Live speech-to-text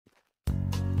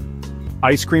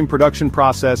Ice cream production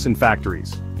process in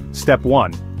factories. Step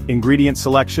 1. Ingredient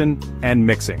selection and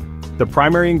mixing. The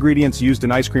primary ingredients used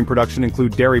in ice cream production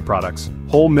include dairy products,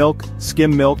 whole milk,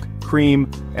 skim milk, cream,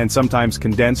 and sometimes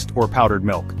condensed or powdered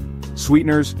milk.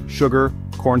 Sweeteners, sugar,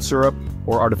 corn syrup,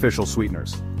 or artificial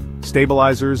sweeteners.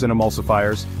 Stabilizers and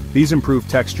emulsifiers. These improve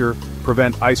texture,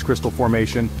 prevent ice crystal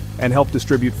formation, and help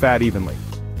distribute fat evenly.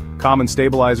 Common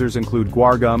stabilizers include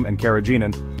guar gum and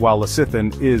carrageenan, while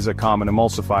lecithin is a common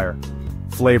emulsifier.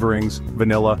 Flavorings,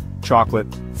 vanilla, chocolate,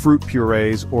 fruit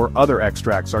purees, or other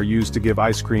extracts are used to give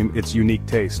ice cream its unique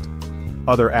taste.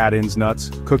 Other add-ins,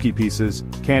 nuts, cookie pieces,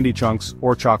 candy chunks,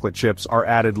 or chocolate chips are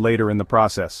added later in the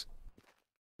process.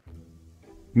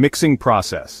 Mixing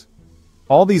process.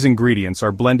 All these ingredients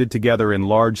are blended together in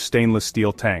large stainless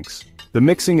steel tanks. The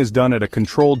mixing is done at a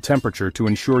controlled temperature to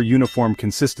ensure uniform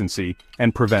consistency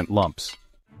and prevent lumps.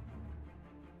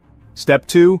 Step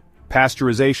 2.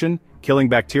 Pasteurization, killing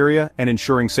bacteria and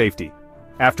ensuring safety.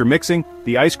 After mixing,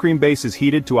 the ice cream base is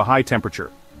heated to a high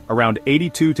temperature, around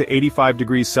 82 to 85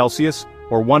 degrees Celsius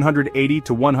or 180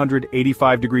 to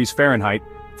 185 degrees Fahrenheit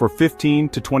for 15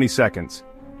 to 20 seconds.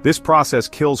 This process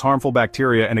kills harmful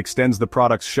bacteria and extends the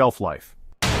product's shelf life.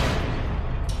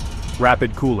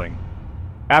 Rapid cooling.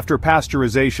 After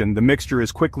pasteurization, the mixture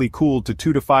is quickly cooled to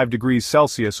 2 to 5 degrees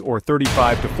Celsius or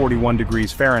 35 to 41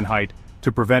 degrees Fahrenheit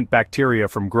to prevent bacteria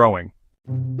from growing.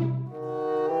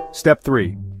 Step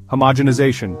 3.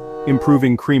 Homogenization,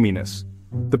 improving creaminess.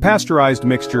 The pasteurized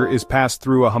mixture is passed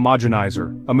through a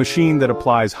homogenizer, a machine that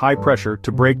applies high pressure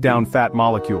to break down fat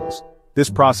molecules. This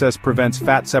process prevents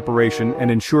fat separation and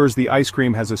ensures the ice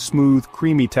cream has a smooth,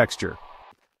 creamy texture.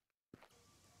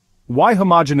 Why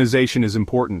homogenization is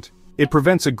important? It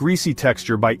prevents a greasy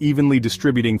texture by evenly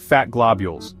distributing fat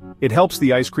globules. It helps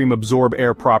the ice cream absorb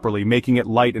air properly, making it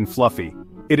light and fluffy.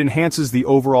 It enhances the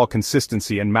overall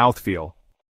consistency and mouthfeel.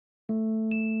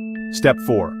 Step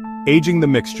 4. Aging the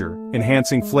mixture,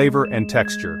 enhancing flavor and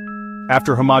texture.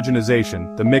 After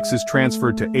homogenization, the mix is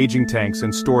transferred to aging tanks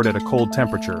and stored at a cold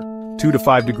temperature, 2 to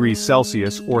 5 degrees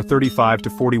Celsius or 35 to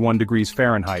 41 degrees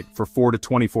Fahrenheit for 4 to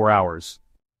 24 hours.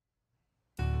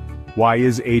 Why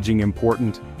is aging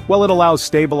important? Well, it allows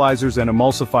stabilizers and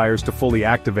emulsifiers to fully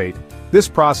activate. This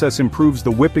process improves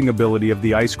the whipping ability of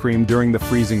the ice cream during the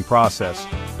freezing process.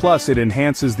 Plus, it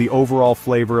enhances the overall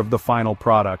flavor of the final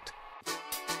product.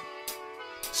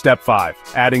 Step 5.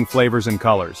 Adding flavors and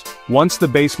colors. Once the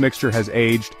base mixture has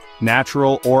aged,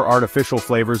 natural or artificial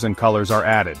flavors and colors are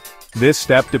added. This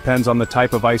step depends on the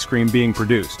type of ice cream being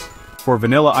produced. For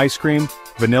vanilla ice cream,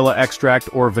 vanilla extract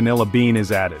or vanilla bean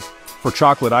is added. For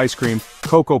chocolate ice cream,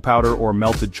 cocoa powder or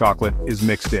melted chocolate is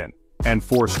mixed in. And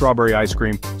for strawberry ice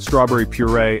cream, strawberry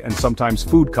puree and sometimes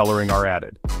food coloring are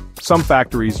added. Some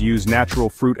factories use natural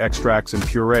fruit extracts and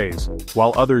purees,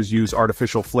 while others use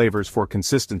artificial flavors for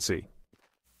consistency.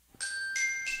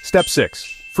 Step 6.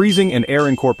 Freezing and air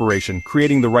incorporation,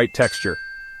 creating the right texture.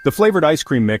 The flavored ice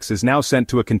cream mix is now sent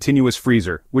to a continuous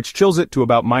freezer, which chills it to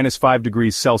about -5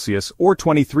 degrees Celsius or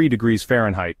 23 degrees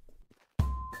Fahrenheit.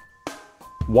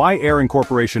 Why air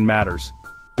incorporation matters?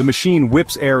 The machine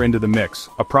whips air into the mix,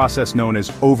 a process known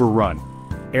as overrun.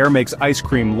 Air makes ice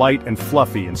cream light and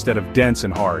fluffy instead of dense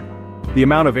and hard. The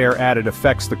amount of air added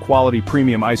affects the quality.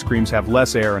 Premium ice creams have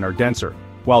less air and are denser,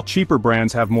 while cheaper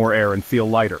brands have more air and feel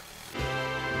lighter.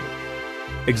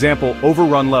 Example,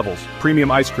 overrun levels.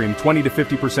 Premium ice cream 20 to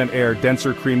 50% air,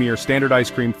 denser, creamier. Standard ice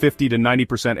cream 50 to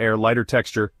 90% air, lighter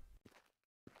texture.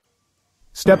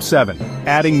 Step 7.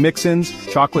 Adding mix-ins,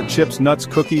 chocolate chips, nuts,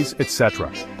 cookies,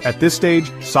 etc. At this stage,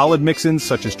 solid mix-ins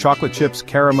such as chocolate chips,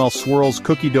 caramel swirls,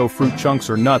 cookie dough, fruit chunks,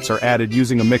 or nuts are added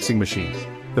using a mixing machine.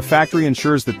 The factory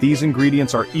ensures that these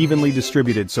ingredients are evenly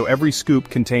distributed so every scoop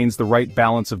contains the right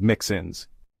balance of mix-ins.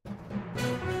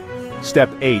 Step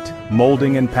 8.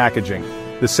 Molding and packaging.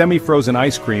 The semi-frozen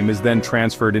ice cream is then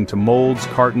transferred into molds,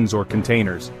 cartons, or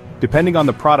containers. Depending on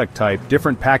the product type,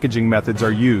 different packaging methods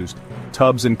are used.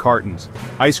 Tubs and cartons.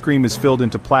 Ice cream is filled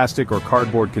into plastic or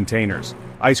cardboard containers.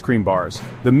 Ice cream bars.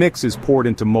 The mix is poured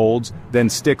into molds, then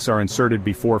sticks are inserted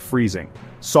before freezing.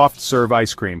 Soft serve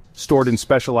ice cream, stored in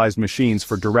specialized machines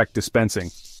for direct dispensing.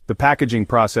 The packaging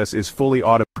process is fully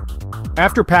automated.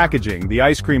 After packaging, the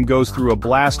ice cream goes through a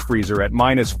blast freezer at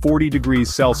 -40 degrees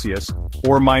Celsius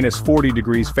or -40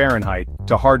 degrees Fahrenheit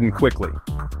to harden quickly.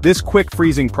 This quick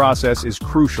freezing process is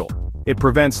crucial. It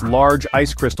prevents large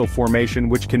ice crystal formation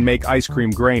which can make ice cream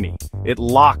grainy. It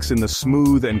locks in the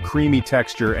smooth and creamy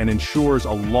texture and ensures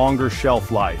a longer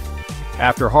shelf life.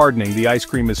 After hardening, the ice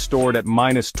cream is stored at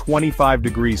 -25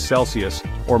 degrees Celsius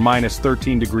or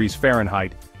 -13 degrees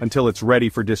Fahrenheit until it's ready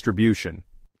for distribution.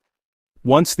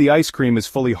 Once the ice cream is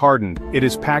fully hardened, it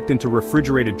is packed into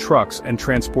refrigerated trucks and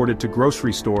transported to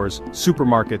grocery stores,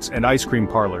 supermarkets, and ice cream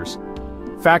parlors.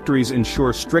 Factories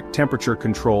ensure strict temperature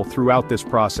control throughout this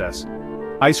process.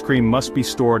 Ice cream must be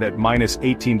stored at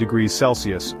 -18 degrees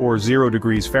Celsius or 0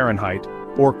 degrees Fahrenheit,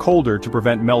 or colder to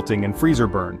prevent melting and freezer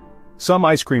burn. Some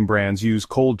ice cream brands use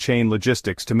cold chain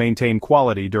logistics to maintain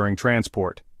quality during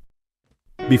transport.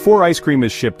 Before ice cream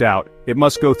is shipped out, it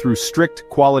must go through strict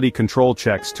quality control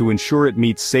checks to ensure it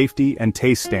meets safety and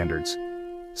taste standards.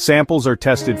 Samples are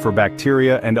tested for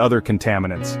bacteria and other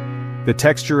contaminants. The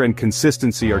texture and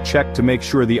consistency are checked to make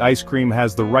sure the ice cream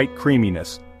has the right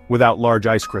creaminess, without large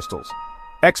ice crystals.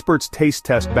 Experts taste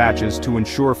test batches to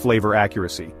ensure flavor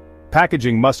accuracy.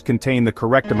 Packaging must contain the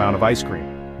correct amount of ice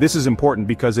cream. This is important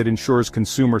because it ensures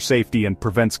consumer safety and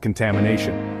prevents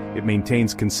contamination. It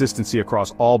maintains consistency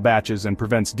across all batches and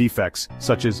prevents defects,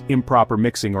 such as improper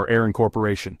mixing or air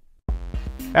incorporation.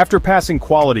 After passing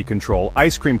quality control,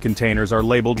 ice cream containers are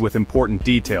labeled with important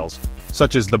details,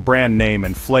 such as the brand name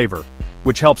and flavor,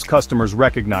 which helps customers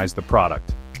recognize the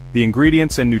product. The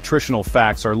ingredients and nutritional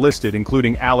facts are listed,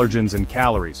 including allergens and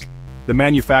calories. The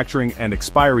manufacturing and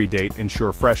expiry date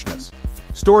ensure freshness.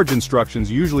 Storage instructions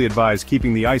usually advise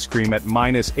keeping the ice cream at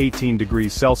 -18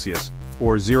 degrees Celsius,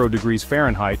 or 0 degrees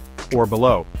Fahrenheit, or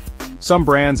below. Some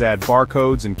brands add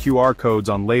barcodes and QR codes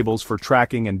on labels for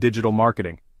tracking and digital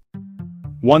marketing.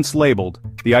 Once labeled,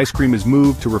 the ice cream is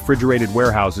moved to refrigerated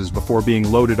warehouses before being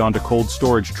loaded onto cold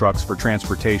storage trucks for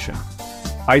transportation.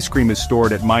 Ice cream is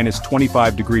stored at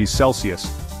 -25 degrees Celsius,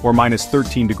 or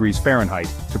 -13 degrees Fahrenheit,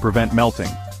 to prevent melting.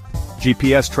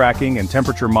 GPS tracking and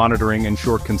temperature monitoring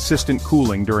ensure consistent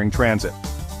cooling during transit.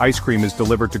 Ice cream is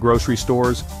delivered to grocery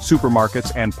stores,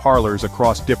 supermarkets, and parlors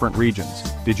across different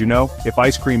regions. Did you know? If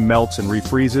ice cream melts and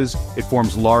refreezes, it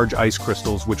forms large ice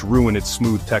crystals which ruin its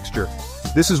smooth texture.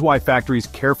 This is why factories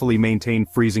carefully maintain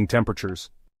freezing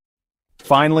temperatures.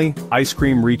 Finally, ice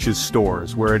cream reaches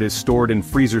stores, where it is stored in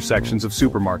freezer sections of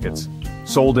supermarkets,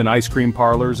 sold in ice cream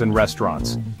parlors and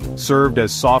restaurants, served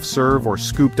as soft serve or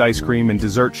scooped ice cream in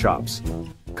dessert shops.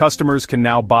 Customers can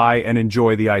now buy and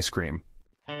enjoy the ice cream.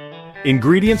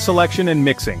 Ingredient selection and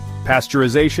mixing: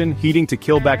 pasteurization, heating to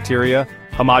kill bacteria;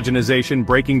 homogenization,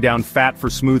 breaking down fat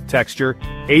for smooth texture;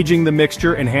 aging the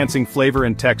mixture, enhancing flavor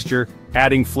and texture;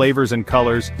 adding flavors and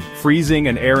colors; freezing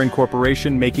and air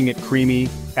incorporation, making it creamy;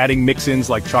 adding mix-ins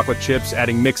like chocolate chips;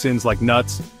 adding mix-ins like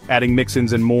nuts; adding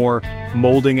mix-ins and more;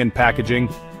 molding and packaging;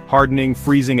 hardening,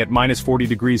 freezing at -40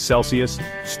 degrees Celsius;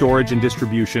 storage and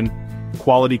distribution;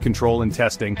 quality control and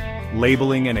testing;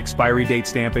 labeling and expiry date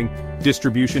stamping;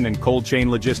 distribution and cold chain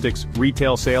logistics;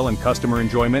 retail sale and customer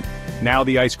enjoyment. Now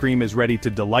the ice cream is ready to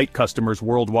delight customers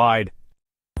worldwide.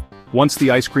 Once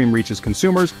the ice cream reaches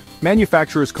consumers,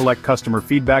 manufacturers collect customer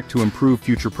feedback to improve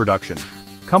future production.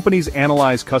 Companies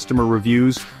analyze customer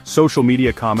reviews, social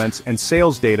media comments, and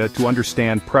sales data to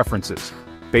understand preferences.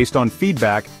 Based on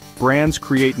feedback, brands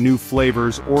create new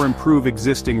flavors or improve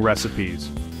existing recipes.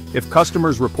 If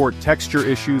customers report texture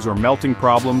issues or melting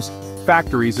problems,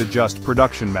 factories adjust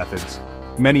production methods.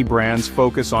 Many brands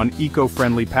focus on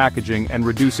eco-friendly packaging and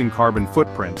reducing carbon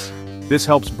footprints. This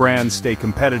helps brands stay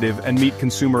competitive and meet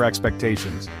consumer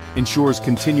expectations, ensures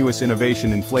continuous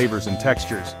innovation in flavors and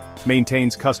textures,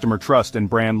 maintains customer trust and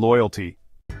brand loyalty.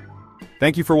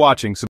 Thank you for watching.